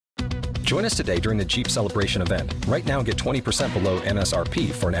Join us today during the Jeep Celebration event. Right now, get 20% below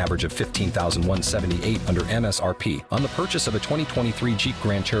MSRP for an average of $15,178 under MSRP on the purchase of a 2023 Jeep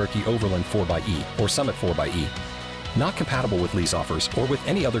Grand Cherokee Overland 4xE or Summit 4xE. Not compatible with lease offers or with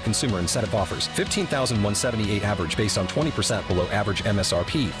any other consumer incentive offers. $15,178 average based on 20% below average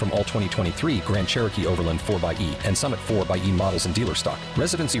MSRP from all 2023 Grand Cherokee Overland 4xE and Summit 4xE models in dealer stock.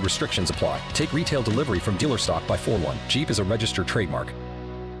 Residency restrictions apply. Take retail delivery from dealer stock by 4/1. Jeep is a registered trademark.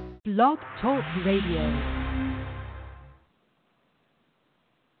 Blog Talk Radio.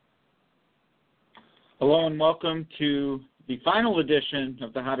 Hello and welcome to the final edition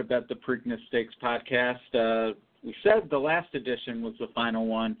of the How to Bet the Preakness Stakes podcast. We said the last edition was the final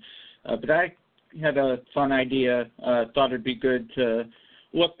one, but I had a fun idea. Thought it'd be good to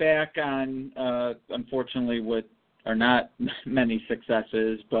look back on, unfortunately, what are not many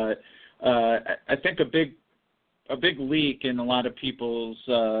successes, but I think a big leak in a lot of people's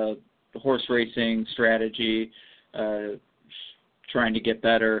horse racing strategy, trying to get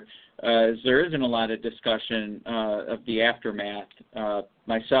better, is there isn't a lot of discussion of the aftermath.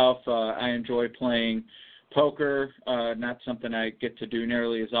 Myself, I enjoy playing poker, not something I get to do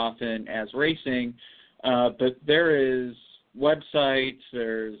nearly as often as racing, but there is websites,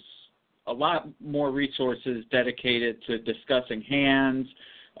 there's a lot more resources dedicated to discussing hands,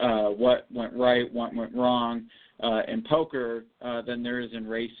 what went right, what went wrong in poker than there is in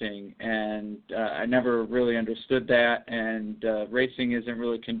racing, and I never really understood that, and racing isn't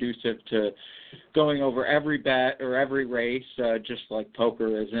really conducive to going over every bet or every race, just like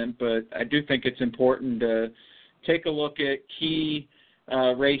poker isn't, but I do think it's important to take a look at key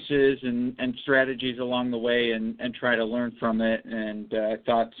races and strategies along the way and try to learn from it, and I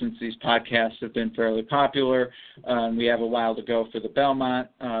thought since these podcasts have been fairly popular, we have a while to go for the Belmont,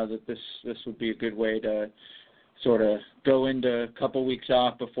 that this would be a good way to sort of go into a couple weeks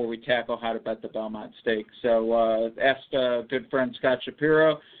off before we tackle how to bet the Belmont Stakes. So asked a good friend Scott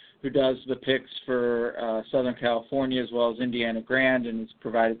Shapiro, who does the picks for Southern California as well as Indiana Grand, and has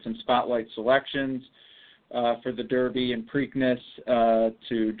provided some spotlight selections for the Derby and Preakness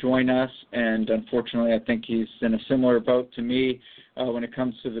to join us. And unfortunately, I think he's in a similar boat to me when it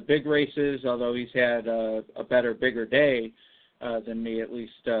comes to the big races, although he's had a better, bigger day than me, at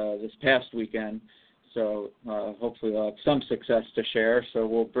least this past weekend. So hopefully we'll have some success to share. So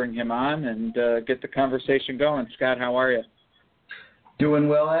we'll bring him on and get the conversation going. Scott, how are you? Doing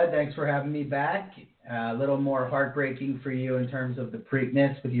well, Ed. Thanks for having me back. A little more heartbreaking for you in terms of the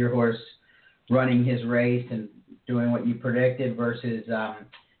Preakness with your horse running his race and doing what you predicted versus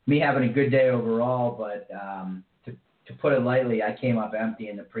me having a good day overall. But to put it lightly, I came up empty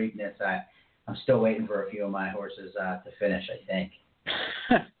in the Preakness. I'm still waiting for a few of my horses to finish, I think.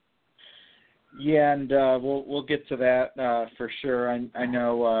 Yeah, and we'll get to that for sure. I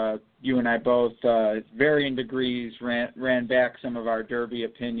know you and I both, varying degrees, ran back some of our Derby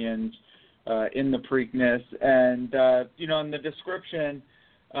opinions in the Preakness. And, in the description,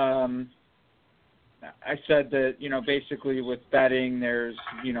 I said that, basically with betting there's,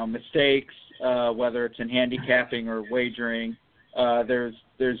 mistakes, whether it's in handicapping or wagering. There's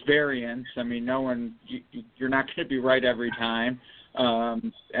variance. I mean, you're not going to be right every time.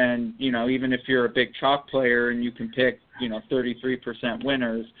 And, even if you're a big chalk player and you can pick, 33%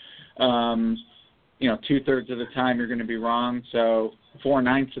 winners, 2/3 of the time you're going to be wrong. So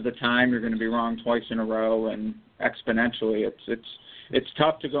 4/9 of the time you're going to be wrong twice in a row, and exponentially it's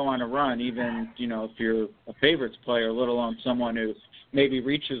tough to go on a run, even, if you're a favorites player, let alone someone who maybe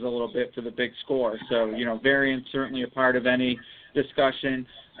reaches a little bit for the big score. So, variance certainly a part of any discussion.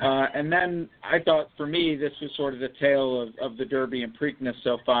 And then I thought for me this was sort of the tale of the Derby and Preakness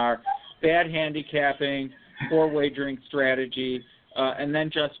so far. Bad handicapping, poor wagering strategy, and then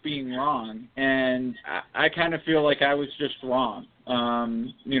just being wrong. And I kind of feel like I was just wrong.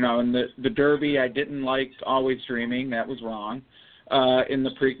 In the Derby I didn't like Always Dreaming. That was wrong. In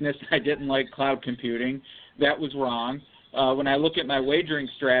the Preakness I didn't like cloud computing. That was wrong. When I look at my wagering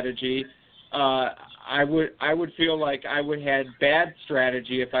strategy, I would feel like I would had bad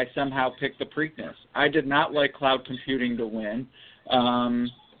strategy if I somehow picked the Preakness. I did not like cloud computing to win.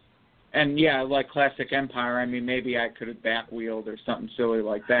 And yeah, I like Classic Empire. I mean, maybe I could have back-wheeled or something silly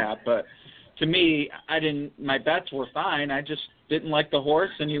like that. But to me, my bets were fine. I just didn't like the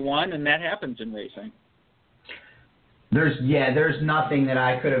horse, and he won, and that happens in racing. There's nothing that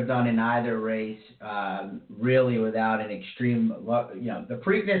I could have done in either race, really, without an extreme, the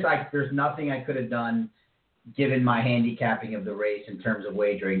Preakness, there's nothing I could have done given my handicapping of the race in terms of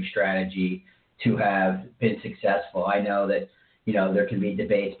wagering strategy to have been successful. I know that, there can be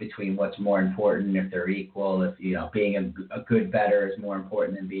debates between what's more important, if they're equal, if, being a good bettor is more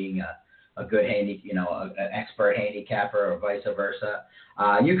important than being a good an expert handicapper or vice versa.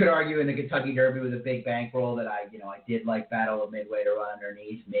 You could argue in the Kentucky Derby with a big bankroll that I did like Battle of Midway to run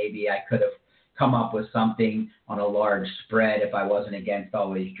underneath. Maybe I could have come up with something on a large spread if I wasn't against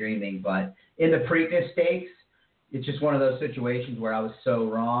Always Dreaming. But in the Preakness Stakes, it's just one of those situations where I was so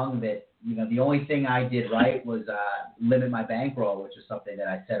wrong that, the only thing I did right was limit my bankroll, which is something that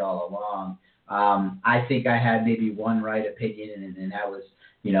I said all along. I think I had maybe one right opinion, and that was,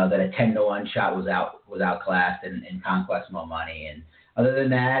 that a 10-1 shot was outclassed and Conquest Mo Money. And other than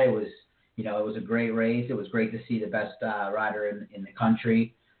that, it was, it was a great race. It was great to see the best rider in the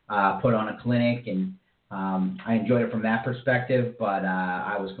country put on a clinic, and I enjoyed it from that perspective, but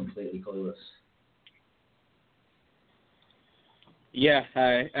I was completely clueless. Yeah,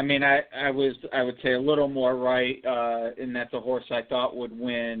 I would say a little more right in that the horse I thought would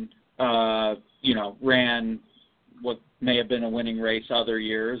win, ran what may have been a winning race other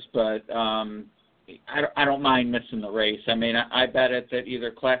years, but I don't mind missing the race. I bet it that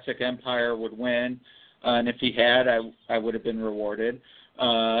either Classic Empire would win, and if he had, I would have been rewarded,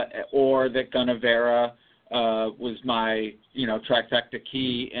 or that Gunnevera was my trifecta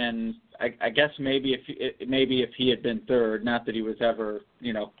key, and I guess maybe if he had been third, not that he was ever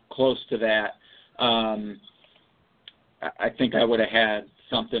close to that, I think I would have had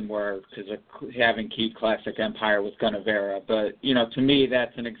something where, because having keyed Classic Empire with Gunnevera. But to me,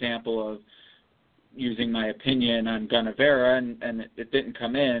 that's an example of using my opinion on Gunnevera, and it didn't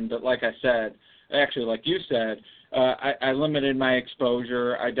come in. But like I said, actually, like you said, I limited my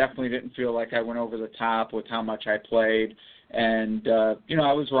exposure. I definitely didn't feel like I went over the top with how much I played. And,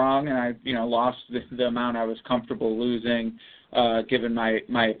 I was wrong, and I, lost the amount I was comfortable losing, given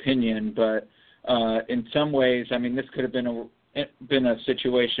my opinion. But in some ways, this could have been a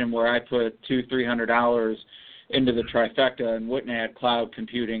situation where I put $200-300 into the trifecta and wouldn't have had cloud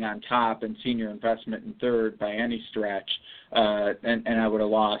computing on top and senior investment in third by any stretch, and I would have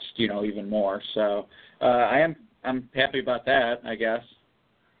lost, even more. So I'm happy about that, I guess.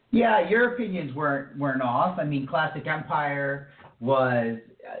 Yeah, your opinions weren't off. Classic Empire was,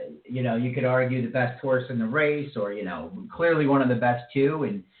 you could argue the best horse in the race, or clearly one of the best two,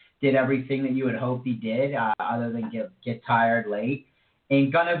 and did everything that you had hoped he did, other than get tired late.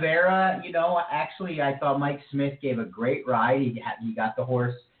 And Gunnevera, actually I thought Mike Smith gave a great ride. He got the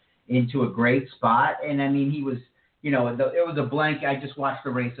horse into a great spot, and he was, it was a blanket. I just watched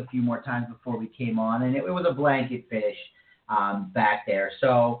the race a few more times before we came on, and it was a blanket finish back there.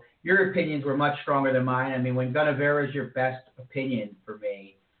 So your opinions were much stronger than mine. When Gunnevera is your best opinion for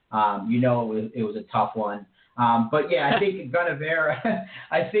me, it was a tough one. But yeah, I think Gunnevera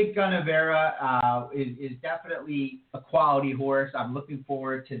is definitely a quality horse. I'm looking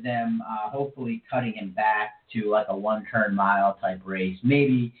forward to them hopefully cutting him back to like a 1-turn mile type race.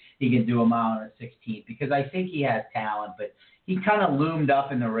 Maybe he can do a mile and a 16th, because I think he has talent, but he kind of loomed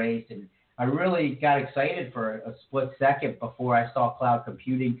up in the race, and I really got excited for a split second before I saw cloud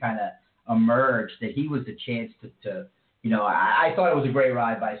computing kind of emerge that he was the chance to I thought it was a great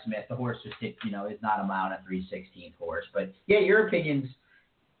ride by Smith. The horse just is not a mile and a 3/16 horse. But yeah, your opinions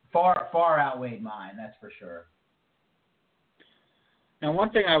far outweighed mine, that's for sure. Now,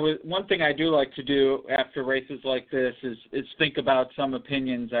 one thing I do like to do after races like this is think about some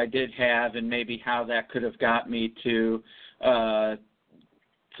opinions I did have, and maybe how that could have got me to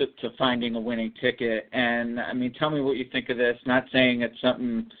finding a winning ticket. And tell me what you think of this. Not saying it's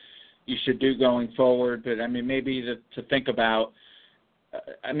something you should do going forward, but maybe to think about.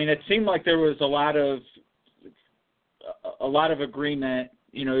 It seemed like there was a lot of agreement,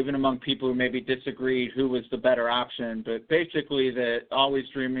 even among people who maybe disagreed who was the better option, but basically that Always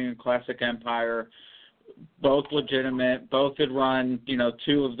Dreaming and Classic Empire, both legitimate, both had run,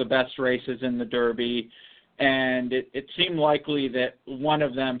 two of the best races in the Derby, and it seemed likely that one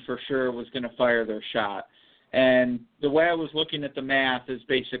of them for sure was going to fire their shot. And the way I was looking at the math is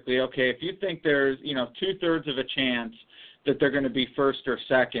basically, okay, if you think there's, 2/3 of a chance that they're going to be first or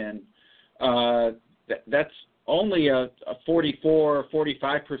second, that's only a 44 or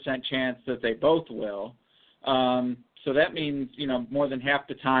 45% chance that they both will. So that means, more than half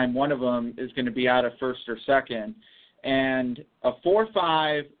the time one of them is going to be out of first or second. And a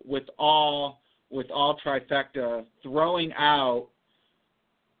 4-5 with all trifecta, throwing out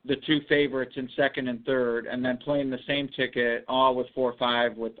the two favorites in second and third, and then playing the same ticket, all with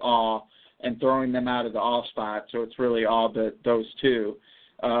 4-5 with all, and throwing them out of the all spot, so it's really all but those two,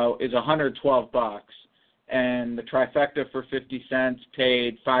 is $112. And the trifecta for 50 cents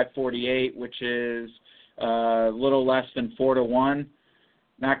paid $548, which is a little less than 4-1.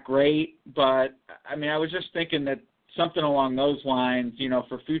 Not great, but I was just thinking that something along those lines,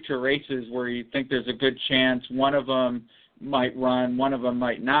 for future races where you think there's a good chance one of them might run, one of them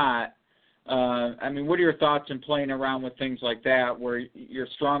might not. What are your thoughts in playing around with things like that, where your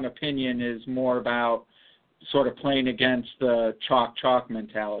strong opinion is more about sort of playing against the chalk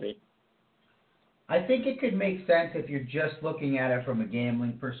mentality? I think it could make sense if you're just looking at it from a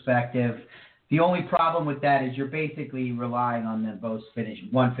gambling perspective. The only problem with that is you're basically relying on them both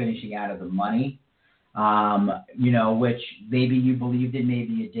finishing out of the money, which maybe you believed in,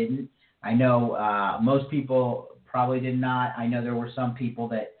 maybe you didn't. I know most people probably did not. I know there were some people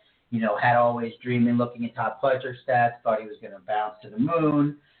that, had always dreamed and looking at Todd Pletcher's stats, thought he was going to bounce to the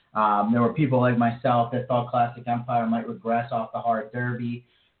moon. There were people like myself that thought Classic Empire might regress off the hard Derby.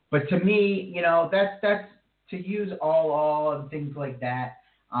 But to me, that's to use all and things like that.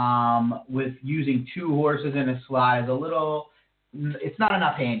 With using two horses in a slot is it's not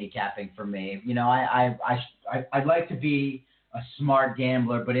enough handicapping for me. I'd like to be a smart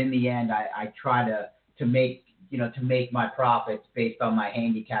gambler, but in the end, I try to make my profits based on my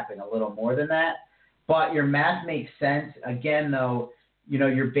handicapping a little more than that. But your math makes sense. Again, though,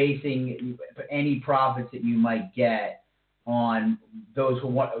 you're basing any profits that you might get on those who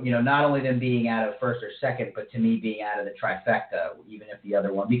want, not only them being out of first or second, but to me being out of the trifecta, even if the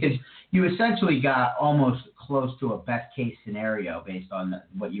other one, because you essentially got almost close to a best case scenario based on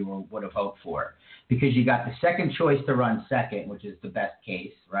what you would have hoped for, because you got the second choice to run second, which is the best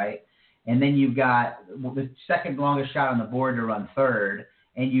case, right? And then you've got the second longest shot on the board to run third,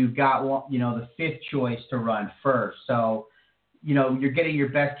 and you've got, the fifth choice to run first. So, you're getting your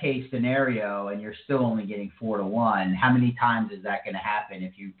best case scenario and you're still only getting 4-1. How many times is that going to happen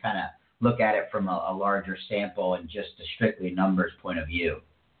if you kind of look at it from a larger sample and just a strictly numbers point of view?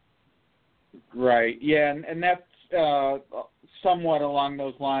 Right. Yeah. And that's somewhat along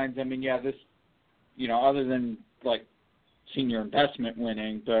those lines. This, other than like senior investment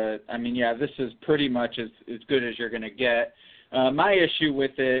winning, but this is pretty much as good as you're going to get. My issue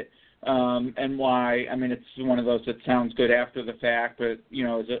with it, and why, it's one of those that sounds good after the fact, but,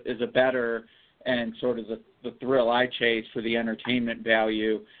 is a bettor and sort of the thrill I chase for the entertainment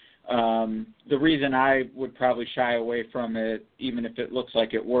value. The reason I would probably shy away from it, even if it looks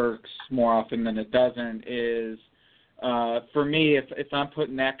like it works more often than it doesn't, is for me, if I'm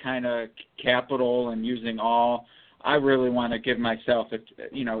putting that kind of capital and using all, I really want to give myself, at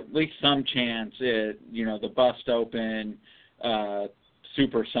least some chance at, the bust open,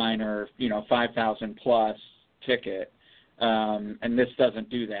 super signer, 5,000 plus ticket. And this doesn't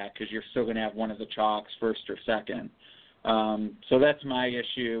do that because you're still going to have one of the chalks first or second. So that's my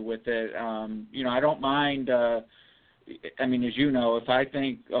issue with it. I don't mind, as if I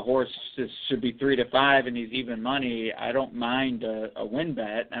think a horse should be 3-5 and he's even money, I don't mind a win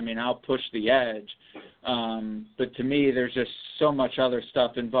bet. I'll push the edge. But to me, there's just so much other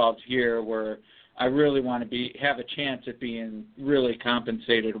stuff involved here where I really want to have a chance at being really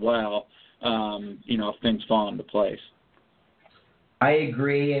compensated well, if things fall into place. I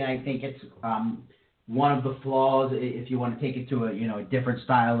agree, and I think it's one of the flaws, if you want to take it to a different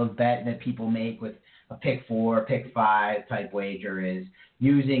style of bet that people make with a pick 4, pick 5 type wager, is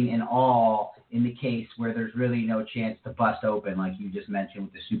using an all in the case where there's really no chance to bust open, like you just mentioned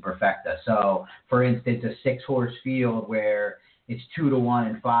with the superfecta. So, for instance, a 6-horse field where it's 2-1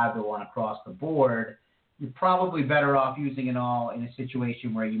 and 5-1 across the board, you're probably better off using it all in a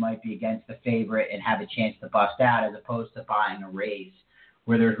situation where you might be against the favorite and have a chance to bust out, as opposed to buying a race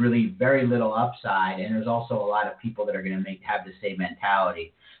where there's really very little upside, and there's also a lot of people that are going to have the same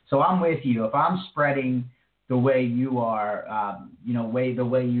mentality. So I'm with you. If I'm spreading the way you are, the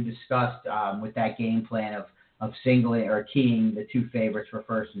way you discussed with that game plan of singling or keying the two favorites for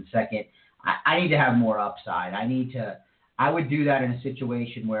first and second, I need to have more upside. I would do that in a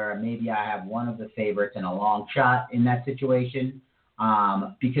situation where maybe I have one of the favorites and a long shot in that situation,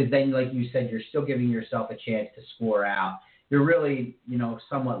 because then, like you said, you're still giving yourself a chance to score out. You're really,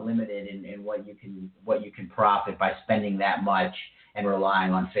 somewhat limited in what you can profit by spending that much and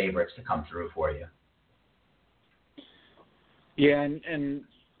relying on favorites to come through for you. Yeah, and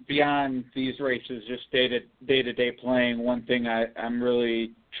beyond these races, just day-to-day playing, one thing I'm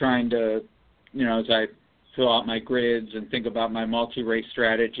really trying to, as I fill out my grids and think about my multi-race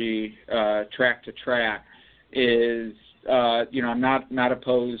strategy, track to track, is, I'm not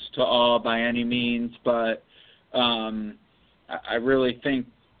opposed to all by any means, but I really think,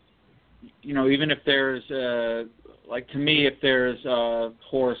 even if there's to me, if there's a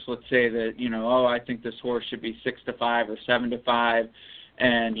horse, let's say that, I think this horse should be 6-5 or 7-5,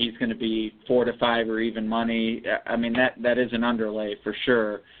 and he's going to be 4-5 or even money, that is an underlay for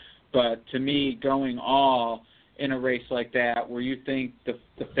sure. But to me, going all in a race like that where you think the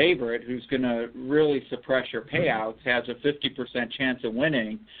favorite, who's going to really suppress your payouts, has a 50% chance of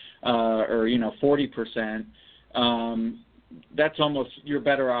winning, or 40%, that's almost, you're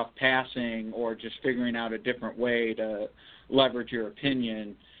better off passing or just figuring out a different way to leverage your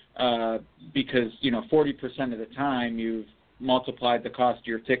opinion, because 40% of the time you've multiplied the cost of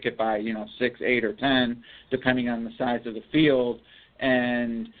your ticket by 6, 8, or 10, depending on the size of the field,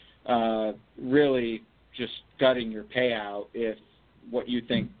 and really just gutting your payout if what you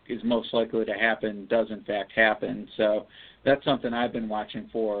think is most likely to happen does in fact happen. So that's something I've been watching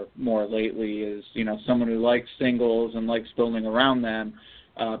for more lately, is someone who likes singles and likes building around them,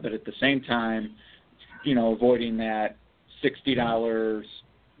 but at the same time avoiding that $60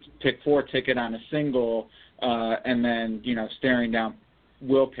 pick 4 ticket on a single, and then staring down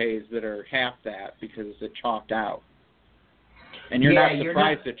will pays that are half that because it chalked out. And you're not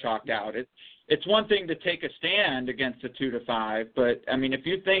surprised it chalked out. It's one thing to take a stand against a 2 to 5, but I mean, if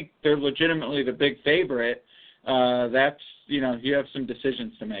you think they're legitimately the big favorite, that's you have some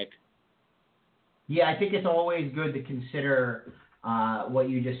decisions to make. Yeah, I think it's always good to consider what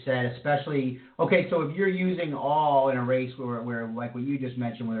you just said, especially so if you're using all in a race where like what you just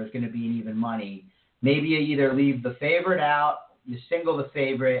mentioned, where there's going to be an even money, maybe you either leave the favorite out, you single the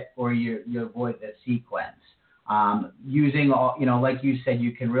favorite, or you avoid the sequence. Using all, like you said,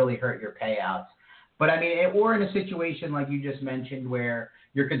 you can really hurt your payouts. But I mean, or in a situation like you just mentioned where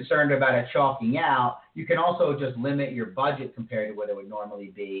you're concerned about it chalking out, you can also just limit your budget compared to what it would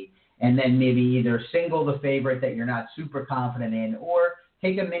normally be, and then maybe either single the favorite that you're not super confident in, or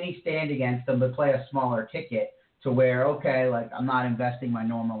take a mini stand against them but play a smaller ticket to where, I'm not investing my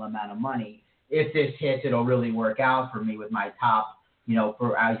normal amount of money. If this hits, it'll really work out for me with my top,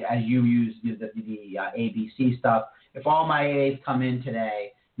 for as you use the ABC stuff. If all my A's come in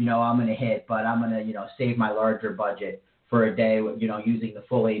today, I'm going to hit, but I'm going to, save my larger budget for a day, using the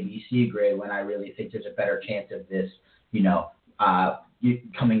full ABC grid when I really think there's a better chance of this,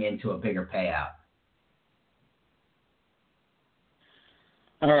 coming into a bigger payout.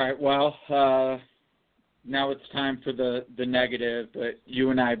 All right. Well, now it's time for the negative, but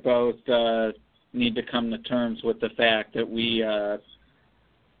you and I both need to come to terms with the fact that we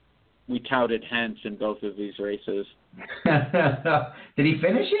touted Hence in both of these races. Did he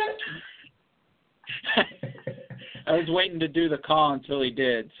finish it? I was waiting to do the call until he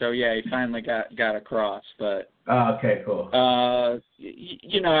did. So yeah, he finally got across. But okay, cool. The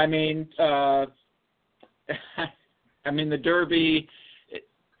Derby.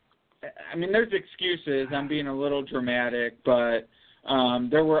 There's excuses. I'm being a little dramatic, but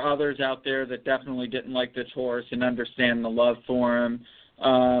there were others out there that definitely didn't like this horse and understand the love for him.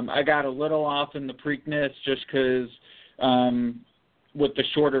 I got a little off in the Preakness just because with the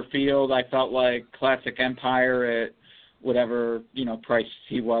shorter field, I felt like Classic Empire at whatever price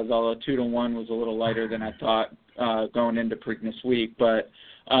he was, although 2 to 1 was a little lighter than I thought going into Preakness week. But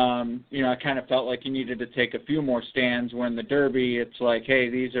I kind of felt like he needed to take a few more stands. Where in the Derby, it's like, hey,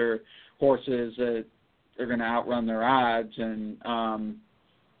 these are horses that are going to outrun their odds. And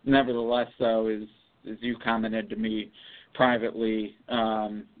nevertheless, though, as you commented to me privately,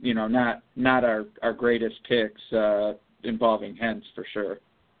 not our greatest picks involving Hence for sure.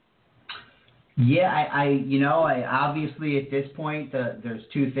 Yeah, I obviously at this point there's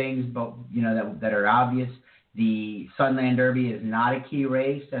two things, but that are obvious. The Sunland Derby is not a key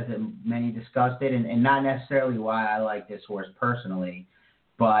race, as many discussed it, and not necessarily why I like this horse personally,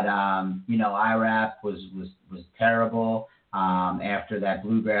 but IRAP was terrible after that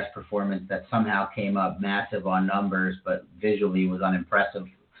Bluegrass performance that somehow came up massive on numbers, but visually was unimpressive,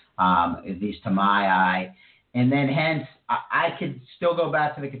 at least to my eye. And then Hence, I could still go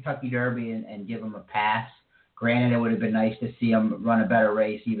back to the Kentucky Derby and give him a pass. Granted, it would have been nice to see him run a better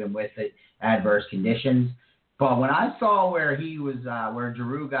race even with the adverse conditions. But when I saw where he was, where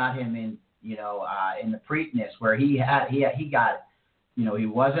Giroux got him in, in the Preakness, where he got, he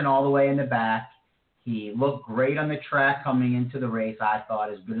wasn't all the way in the back. He looked great on the track coming into the race. I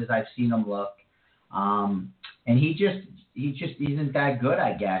thought as good as I've seen him look. And he just isn't that good,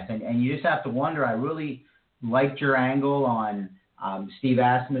 I guess. And you just have to wonder. I really liked your angle on Steve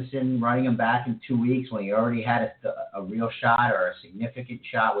Asmussen running him back in 2 weeks when he already had a real shot or a significant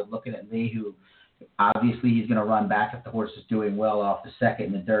shot with looking at Lee, who obviously he's going to run back if the horse is doing well off the second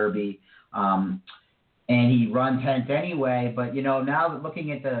in the Derby. And he runs 10th anyway. But, now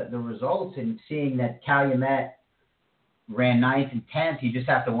looking at the results and seeing that Calumet ran 9th and 10th, you just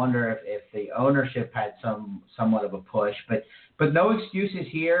have to wonder if the ownership had somewhat of a push. But no excuses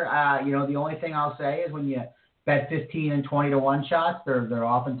here. The only thing I'll say is when you bet 15 and 20 to 1 shots, they're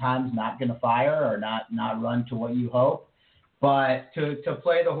oftentimes not going to fire or not run to what you hope. But to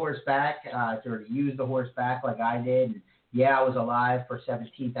play the horse back, to use the horse back like I did, and yeah, I was alive for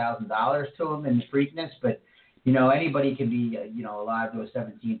 $17,000 to him in the Preakness, but anybody can be alive to a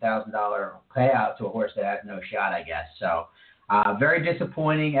 $17,000 payout to a horse that has no shot, I guess. So very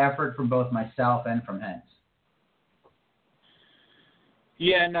disappointing effort from both myself and from Hens.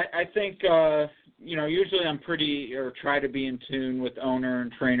 Yeah, and I think, usually I'm try to be in tune with owner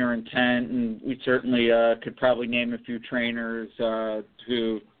and trainer intent, and we certainly could probably name a few trainers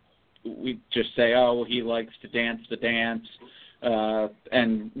who we just say, oh, well, he likes to dance the dance,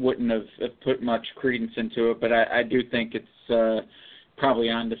 and wouldn't have put much credence into it. But I do think it's probably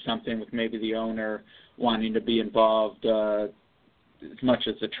onto something with maybe the owner wanting to be involved as much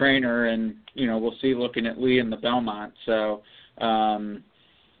as the trainer, and, we'll see looking at Lee in the Belmont. So,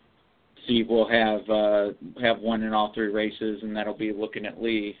 Steve will have one in all 3 races, and that'll be looking at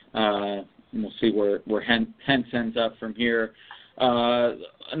Lee. And we'll see where Hens ends up from here.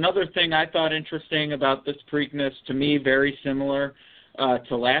 Another thing I thought interesting about this Preakness, to me, very similar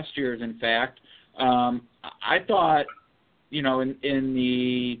to last year's, in fact. I thought, in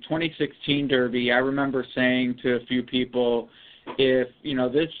the 2016 Derby, I remember saying to a few people, if,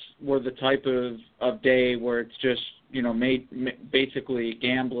 this were the type of day where it's just, basically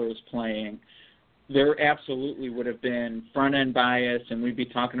gamblers playing, there absolutely would have been front-end bias, and we'd be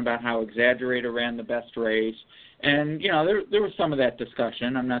talking about how Exaggerator ran the best race. And, there was some of that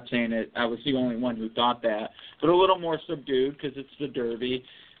discussion. I'm not saying that I was the only one who thought that, but a little more subdued because it's the Derby.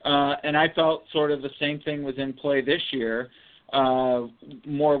 And I felt sort of the same thing was in play this year,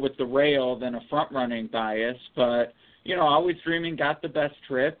 more with the rail than a front-running bias. But, Always Dreaming got the best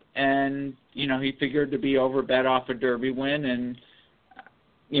trip, and, he figured to be overbet off a Derby win, and,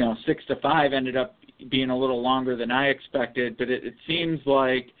 6-5 ended up being a little longer than I expected. But it seems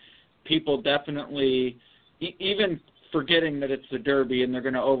like people definitely, even forgetting that it's the Derby and they're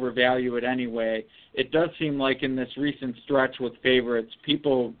going to overvalue it anyway, it does seem like in this recent stretch with favorites,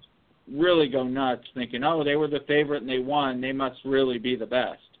 people really go nuts thinking, oh, they were the favorite and they won, they must really be the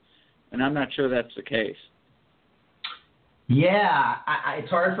best. And I'm not sure that's the case. Yeah, it's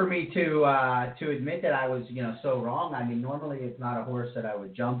hard for me to admit that I was, so wrong. I mean, normally it's not a horse that I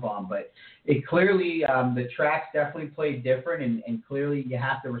would jump on, but it clearly, the tracks definitely played different, and clearly you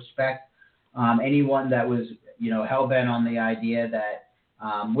have to respect anyone that was, hell-bent on the idea that,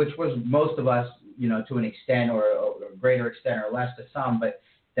 which was most of us, to an extent or a greater extent or less to some, but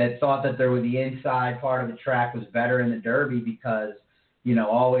that thought that the inside part of the track was better in the Derby because,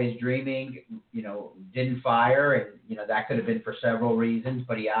 Always Dreaming, didn't fire, and, that could have been for several reasons,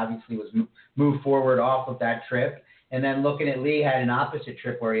 but he obviously was moved forward off of that trip. And then Looking at Lee had an opposite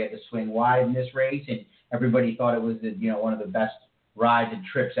trip where he had to swing wide in this race, and everybody thought it was, one of the best rides and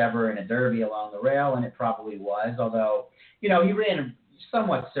trips ever in a Derby along the rail, and it probably was, although, he ran a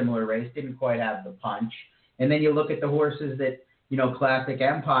somewhat similar race, didn't quite have the punch. And then you look at the horses that, Classic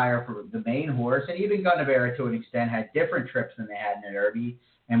Empire for the main horse, and even Gunnevera to an extent had different trips than they had in the Derby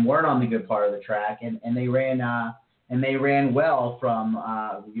and weren't on the good part of the track, and they ran well from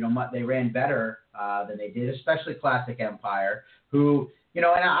they ran better than they did, especially Classic Empire, who and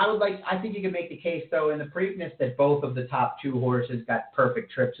I think you can make the case though in the Preakness that both of the top 2 horses got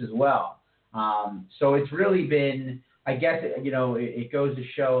perfect trips as well. So it's really been, I guess it goes to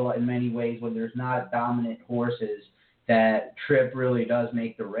show in many ways when there's not dominant horses, that trip really does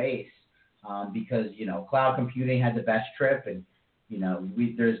make the race, because, Cloud Computing had the best trip, and,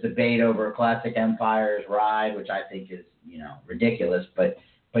 there's debate over Classic Empire's ride, which I think is, ridiculous, but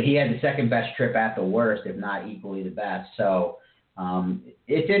he had the second best trip at the worst, if not equally the best. So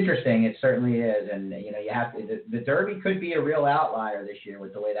it's interesting. It certainly is. And, you have to, the Derby could be a real outlier this year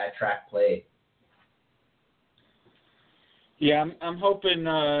with the way that track played. Yeah, I'm hoping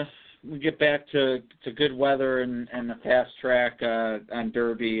we get back to good weather and the fast track on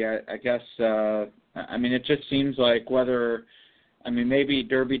Derby. I guess, it just seems like maybe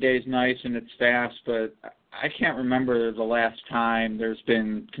Derby Day's nice and it's fast, but I can't remember the last time there's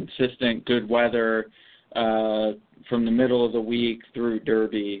been consistent good weather from the middle of the week through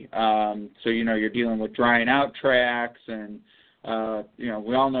Derby. So, you're dealing with drying out tracks, and,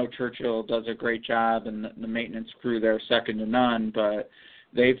 we all know Churchill does a great job, and the maintenance crew there second to none, but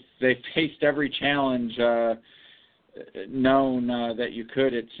they've faced every challenge known that you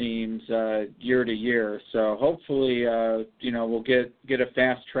could, it seems, year to year. So hopefully, we'll get a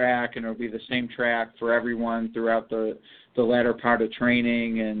fast track, and it'll be the same track for everyone throughout the latter part of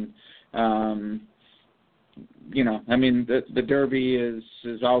training. And I mean, the Derby is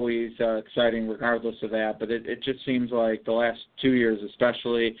always exciting regardless of that, but it just seems like the last 2 years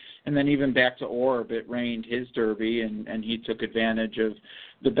especially, and then even back to Orb, it rained his Derby, and he took advantage of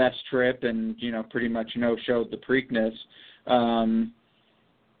the best trip and, pretty much no-showed the Preakness.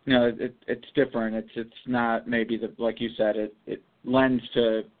 It's different. It's not maybe, like you said, it lends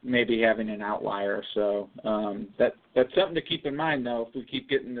to maybe having an outlier. So that's something to keep in mind, though, if we keep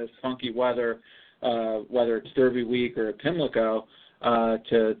getting this funky weather, whether it's Derby week or Pimlico,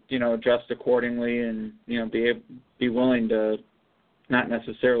 to adjust accordingly and be willing to not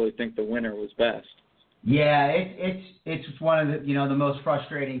necessarily think the winner was best. Yeah, it's one of the the most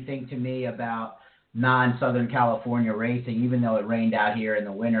frustrating thing to me about non-Southern California racing, even though it rained out here in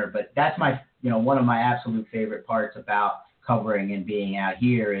the winter. But that's my one of my absolute favorite parts about covering and being out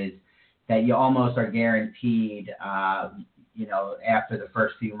here is that you almost are guaranteed after the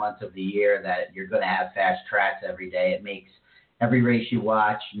first few months of the year that you're going to have fast tracks every day. It makes every race you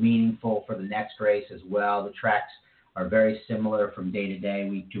watch meaningful for the next race as well. The tracks are very similar from day to day,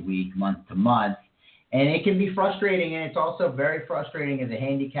 week to week, month to month. And it can be frustrating, and it's also very frustrating as a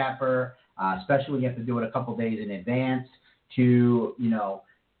handicapper, especially when you have to do it a couple days in advance, to,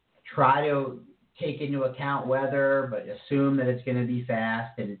 try to take into account weather, but assume that it's going to be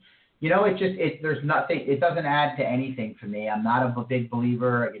fast. And, there's nothing, it doesn't add to anything for me. I'm not a big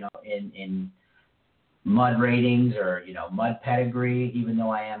believer, in mud ratings or, mud pedigree, even though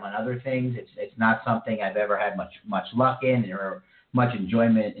I am on other things. It's not something I've ever had much luck in or much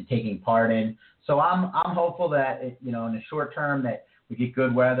enjoyment in taking part in. So I'm hopeful that, in the short term that we get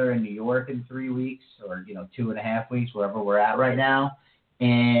good weather in New York in 3 weeks or, 2.5 weeks, wherever we're at right now.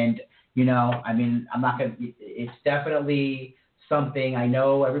 And, I'm not going to, it's definitely something. I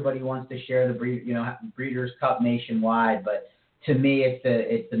know everybody wants to share the Breeders' Cup nationwide, but to me,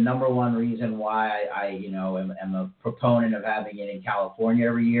 it's the number one reason why I am a proponent of having it in California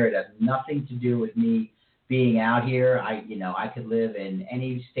every year. It has nothing to do with me being out here. I could live in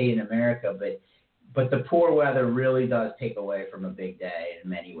any state in America, but the poor weather really does take away from a big day in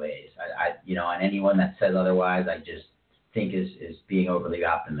many ways. And anyone that says otherwise, I just think is being overly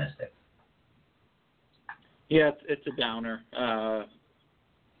optimistic. Yeah, it's a downer. I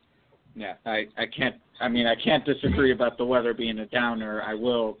can't disagree about the weather being a downer. I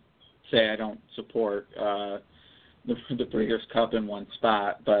will say I don't support the Breeders' Cup in one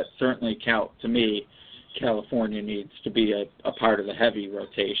spot, but certainly to me, California needs to be a part of the heavy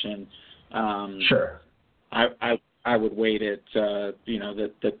rotation. Sure. I would wait it,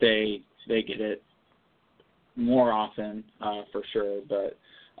 that they get it more often for sure, but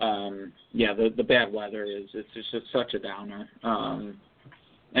the bad weather it's just such a downer.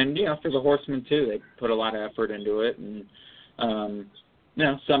 And for the horsemen too, they put a lot of effort into it, and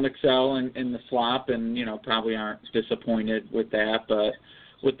some excel in the slop, and probably aren't disappointed with that, but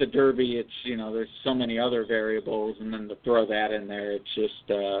with the Derby, it's there's so many other variables, and then to throw that in there, it's just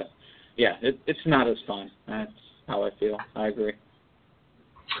it's not as fun. That's how I feel. I agree.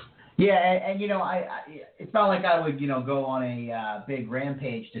 Yeah, and it's not like I would go on a big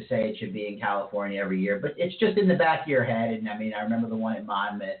rampage to say it should be in California every year, but it's just in the back of your head. And I remember the one at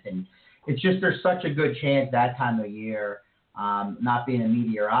Monmouth, and it's just there's such a good chance that time of year. Not being a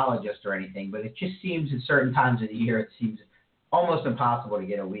meteorologist or anything, but it just seems at certain times of the year it seems almost impossible to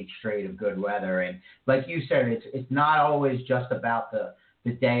get a week straight of good weather. And like you said, it's not always just about the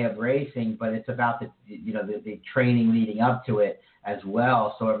day of racing, but it's about the training leading up to it as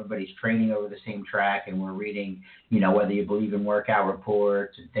well. So everybody's training over the same track, and we're reading, whether you believe in workout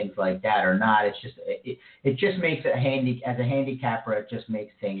reports and things like that or not. It's just it just makes it handy as a handicapper. It just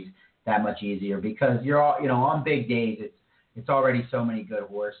makes things that much easier because you're all on big days. It's already so many good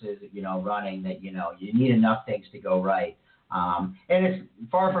horses running that you need enough things to go right. And it's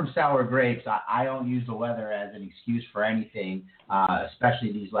far from sour grapes. I don't use the weather as an excuse for anything,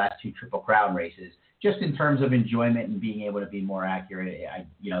 especially these last two Triple Crown races. Just in terms of enjoyment and being able to be more accurate,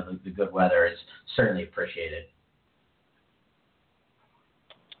 the good weather is certainly appreciated.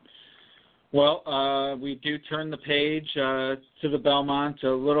 Well, we do turn the page to the Belmont,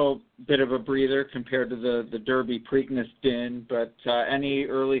 a little bit of a breather compared to the Derby Preakness din, but any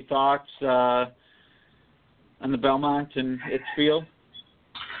early thoughts on the Belmont and its field?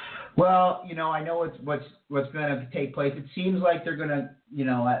 Well, I know what's going to take place. It seems like they're going to,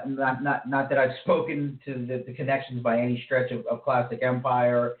 not that I've spoken to the connections by any stretch of Classic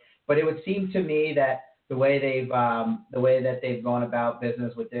Empire, but it would seem to me that the way that they've gone about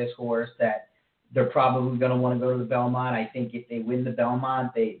business with this horse, that they're probably going to want to go to the Belmont. I think if they win the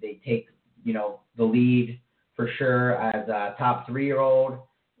Belmont, they take, the lead for sure as a top 3-year-old.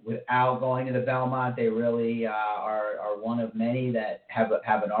 without going to the Belmont, they really are one of many that have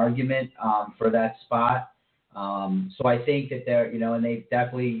an argument for that spot. So I think that they're, and they've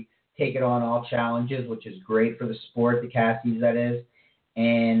definitely taken on all challenges, which is great for the sport, the Cassies, that is.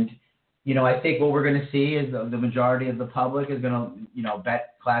 And, I think what we're going to see is the majority of the public is going to,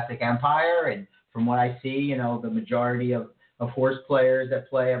 bet Classic Empire. And from what I see, the majority of horse players that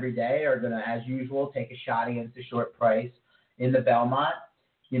play every day are going to, as usual, take a shot against the short price in the Belmont.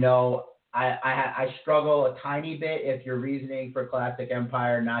 I struggle a tiny bit if your reasoning for Classic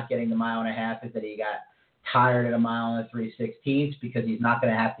Empire not getting the 1.5 miles is that he got tired at 1 mile and 3/16 because he's not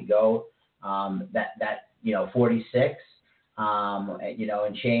going to have to go that 46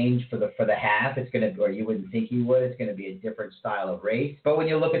 and change for the half. It's going to, or you wouldn't think he would. It's going to be a different style of race. But when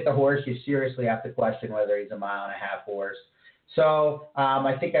you look at the horse, you seriously have to question whether he's a 1.5 mile horse. So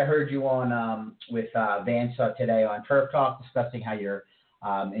I think I heard you on with Vance today on Turf Talk discussing how you're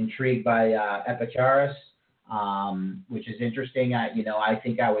intrigued by Epicurus, which is interesting. I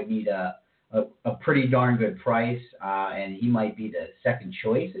think I would need a pretty darn good price, and he might be the second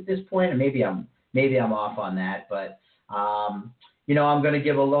choice at this point. And maybe I'm off on that, but I'm going to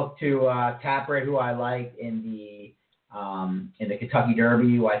give a look to Thoroughbred, who I like in the Kentucky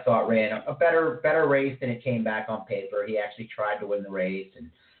Derby, who I thought ran a better race than it came back on paper. He actually tried to win the race,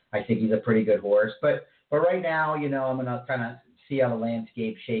 and I think he's a pretty good horse. But right now, I'm going to kind of see how the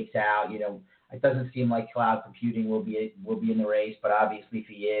landscape shakes out. It doesn't seem like Cloud Computing will be in the race, but obviously if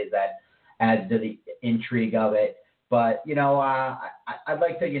he is, that adds to the intrigue of it. But I'd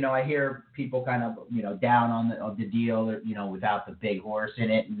like to, I hear people kind of, down on the deal, without the big horse in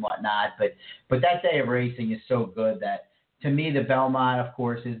it and whatnot. But that day of racing is so good that, to me, the Belmont, of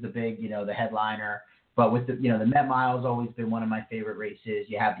course, is the big, the headliner. But with the Met Mile has always been one of my favorite races.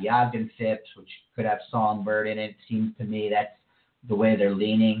 You have the Ogden Phipps, which could have Songbird in it. Seems to me that's the way they're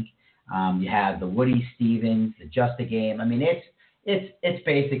leaning. You have the Woody Stevens, the Just a Game. I mean, it's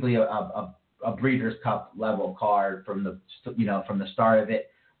basically a Breeders' Cup level card from the start of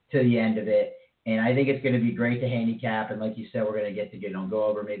it to the end of it. And I think it's going to be great to handicap. And like you said, we're going to get to go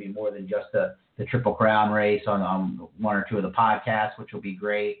over maybe more than just the Triple Crown race on one or two of the podcasts, which will be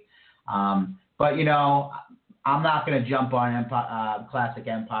great. But I'm not going to jump on Classic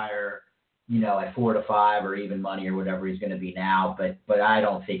Empire, at 4 to 5 or even money or whatever he's going to be now. But I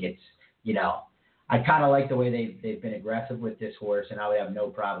don't think it's, I kind of like the way they've been aggressive with this horse, and I would have no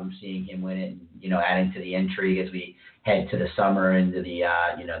problem seeing him win it, and, adding to the intrigue as we head to the summer into the,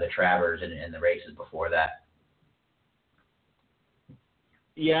 the Travers and the races before that.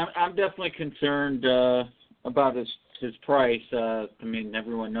 Yeah, I'm definitely concerned about his price. I mean,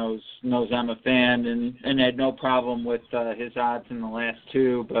 everyone knows I'm a fan and had no problem with his odds in the last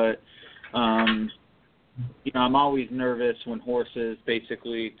two, but I'm always nervous when horses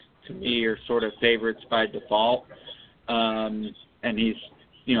basically, to me, are sort of favorites by default. And he's,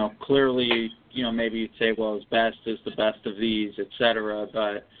 clearly, maybe you'd say, well, his best is the best of these, et cetera.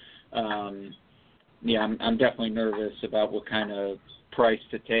 But, I'm definitely nervous about what kind of price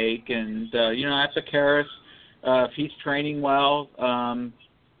to take. And, Epicurus, if he's training well,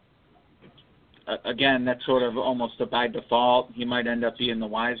 again, that's sort of almost a by default. He might end up being the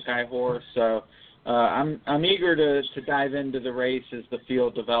wise guy horse. So I'm eager to dive into the race as the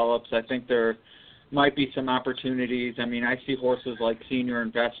field develops. I think there might be some opportunities. I mean, I see horses like Senior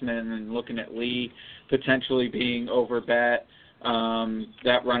Investment and looking at Lee potentially being overbet.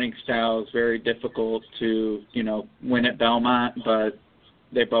 That running style is very difficult to, win at Belmont, but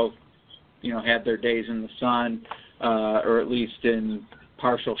they both, had their days in the sun, or at least in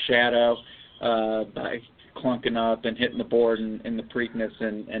partial shadow, by clunking up and hitting the board in the Preakness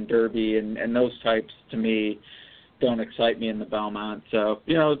and Derby, and those types, to me, don't excite me in the Belmont. So,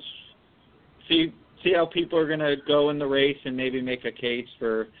 see how people are going to go in the race and maybe make a case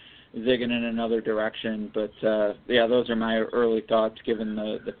for zigging in another direction. But, those are my early thoughts given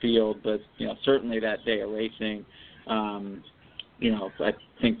the field. But, certainly that day of racing, I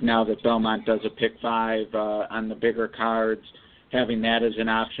think now that Belmont does a pick 5 on the bigger cards, having that as an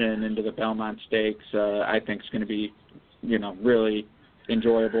option into the Belmont Stakes, I think is going to be, really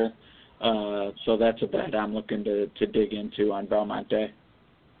enjoyable. So that's a bet I'm looking to dig into on Belmont Day.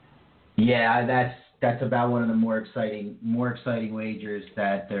 Yeah, that's about one of the more exciting wagers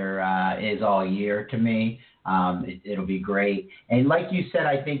that there is all year to me. It'll be great. And like you said,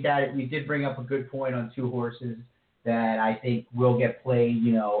 I think that you did bring up a good point on two horses that I think will get played,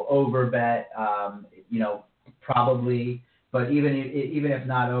 overbet, probably. But even if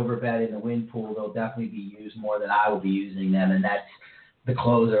not overbet in the win pool, they'll definitely be used more than I will be using them, and that's the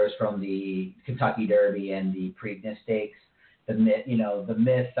closers from the Kentucky Derby and the Preakness Stakes myth, the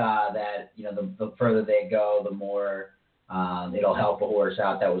myth that the further they go, the more it'll help a horse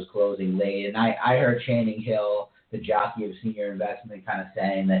out that was closing late. And I heard Channing Hill, the jockey of Senior Investment, kind of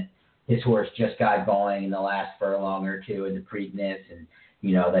saying that his horse just got going in the last furlong or two in the Preakness, and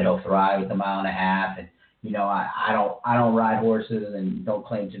that he'll thrive at the 1.5 miles. And I don't ride horses and don't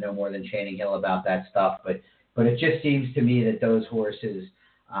claim to know more than Channing Hill about that stuff, but it just seems to me that those horses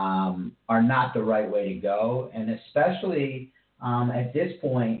are not the right way to go, and especially at this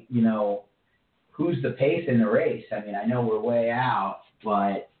point, who's the pace in the race? I mean, I know we're way out,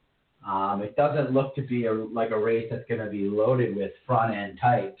 but it doesn't look to be like a race that's going to be loaded with front-end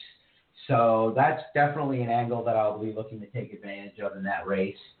types. So that's definitely an angle that I'll be looking to take advantage of in that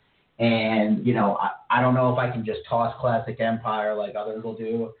race. And, I don't know if I can just toss Classic Empire like others will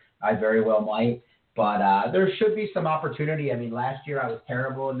do. I very well might. But there should be some opportunity. I mean, last year I was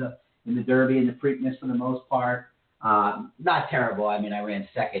terrible in the Derby and the Preakness for the most part. Not terrible. I mean, I ran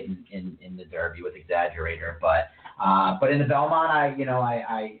second in the Derby with Exaggerator. But in the Belmont, I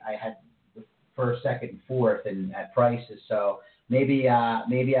had the first, second, and fourth at prices. So maybe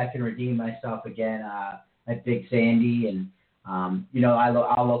I can redeem myself again at Big Sandy. And,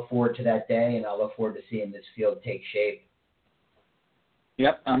 I'll look forward to that day, and I'll look forward to seeing this field take shape.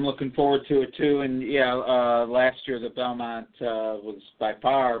 Yep, I'm looking forward to it too. And last year the Belmont was by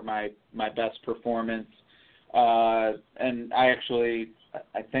far my best performance. And I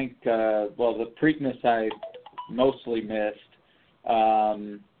think the Preakness I mostly missed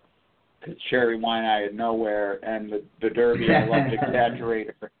because Cherry Wine I had nowhere, and the Derby I loved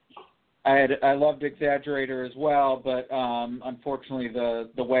Exaggerator. I loved Exaggerator as well, but unfortunately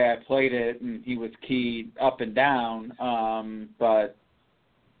the way I played it, and he was keyed up and down, but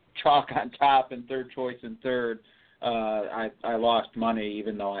chalk on top and third choice and third, I lost money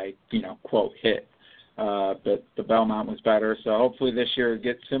even though I, quote, hit. But the Belmont was better. So hopefully this year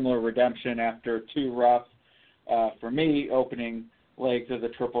get similar redemption after two rough, for me, opening legs of the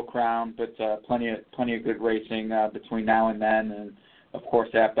Triple Crown, but plenty of good racing between now and then. And, of course,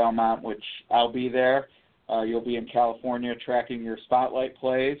 at Belmont, which I'll be there. You'll be in California tracking your spotlight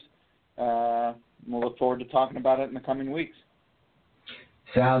plays. We'll look forward to talking about it in the coming weeks.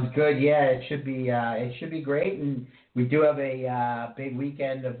 Sounds good. Yeah, it should be great, and we do have a big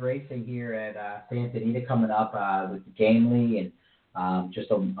weekend of racing here at Santa Anita coming up with the Gamely and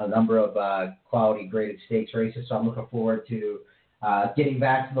just a number of quality graded stakes races. So I'm looking forward to getting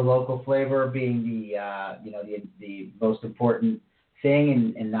back to the local flavor being the most important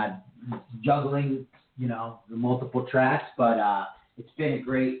thing, and not juggling the multiple tracks. But it's been a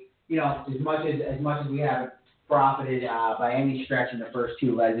great as much as we haven't profited by any stretch in the first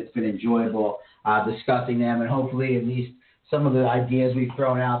two legs, it's been enjoyable discussing them, and hopefully at least some of the ideas we've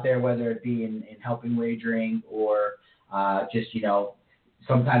thrown out there, whether it be in helping wagering or just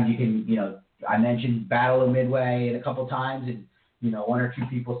sometimes you can I mentioned Battle of Midway a couple times, and one or two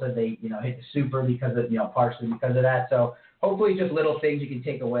people said they hit the super because of partially because of that. So hopefully just little things you can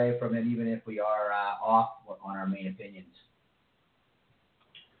take away from it, even if we are off on our main opinions.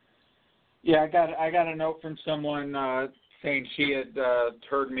 Yeah, I got a note from someone saying she had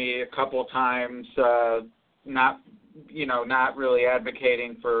heard me a couple of times, not really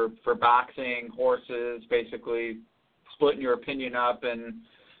advocating for boxing horses, basically splitting your opinion up and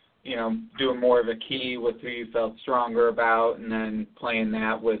doing more of a key with who you felt stronger about, and then playing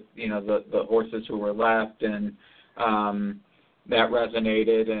that with the horses who were left, and that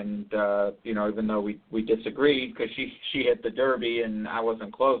resonated. And even though we disagreed because she hit the Derby and I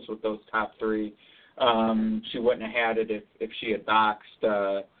wasn't close with those top three, she wouldn't have had it if she had boxed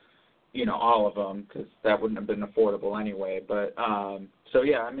all of them, because that wouldn't have been affordable anyway. But so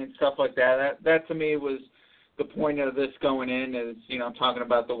yeah, I mean, stuff like that to me was the point of this going in, is talking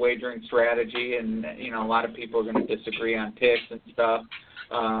about the wagering strategy, and a lot of people are going to disagree on picks and stuff,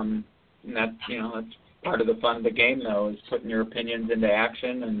 and that's part of the fun of the game, though, is putting your opinions into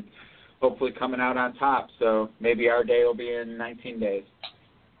action and hopefully coming out on top. So maybe our day will be in 19 days.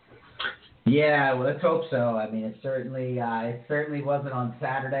 Yeah, well, let's hope so. I mean, it certainly wasn't on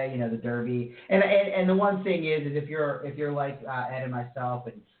Saturday, the Derby. And the one thing is if you're like Ed and myself,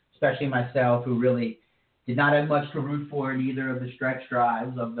 and especially myself, who really did not have much to root for in either of the stretch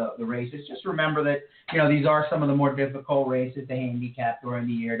drives of the races, just remember that these are some of the more difficult races to handicap during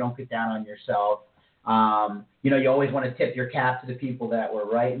the year. Don't get down on yourself. You always want to tip your cap to the people that were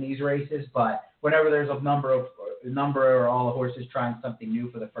right in these races, but whenever there's a number or all the horses trying something new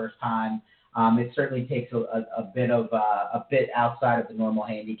for the first time, it certainly takes a bit outside of the normal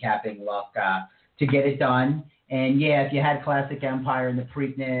handicapping luck to get it done. And yeah, if you had Classic Empire in the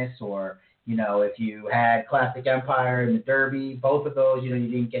Preakness, or if you had Classic Empire and the Derby, both of those, you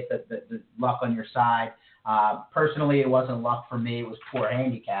didn't get the luck on your side. Personally, it wasn't luck for me. It was poor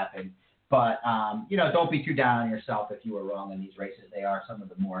handicapping. But, don't be too down on yourself if you were wrong in these races. They are some of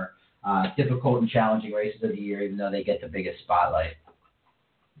the more difficult and challenging races of the year, even though they get the biggest spotlight.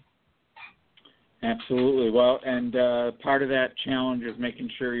 Absolutely. Well, and part of that challenge is making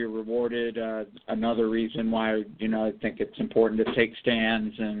sure you're rewarded. Another reason why, I think it's important to take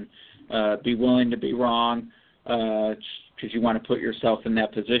stands and be willing to be wrong, because you want to put yourself in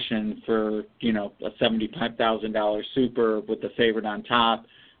that position for, a $75,000 super with the favorite on top,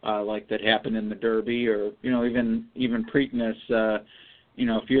 like that happened in the Derby, or, even Preakness.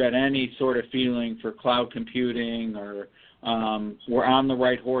 If you had any sort of feeling for cloud computing or we're on the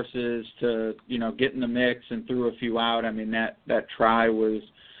right horses to, get in the mix and threw a few out. I mean, that try was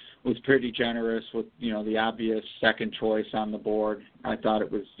pretty generous with, the obvious second choice on the board. I thought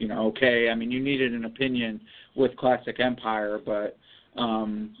it was, okay. I mean, you needed an opinion with Classic Empire, but,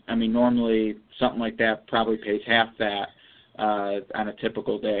 normally something like that probably pays half that on a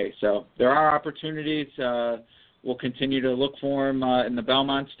typical day. So there are opportunities. We'll continue to look for them in the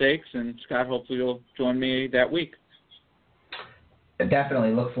Belmont Stakes, and Scott, hopefully you'll join me that week. I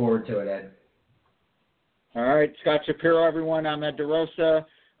definitely look forward to it, Ed. All right, Scott Shapiro, everyone. I'm Ed DeRosa.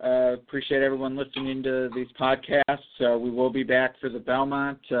 Appreciate everyone listening to these podcasts. We will be back for the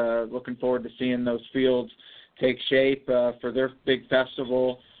Belmont. Looking forward to seeing those fields take shape for their big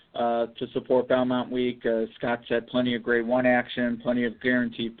festival to support Belmont Week. Scott said plenty of grade 1 action, plenty of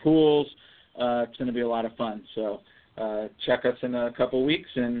guaranteed pools. It's going to be a lot of fun. So check us in a couple weeks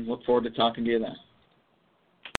and look forward to talking to you then.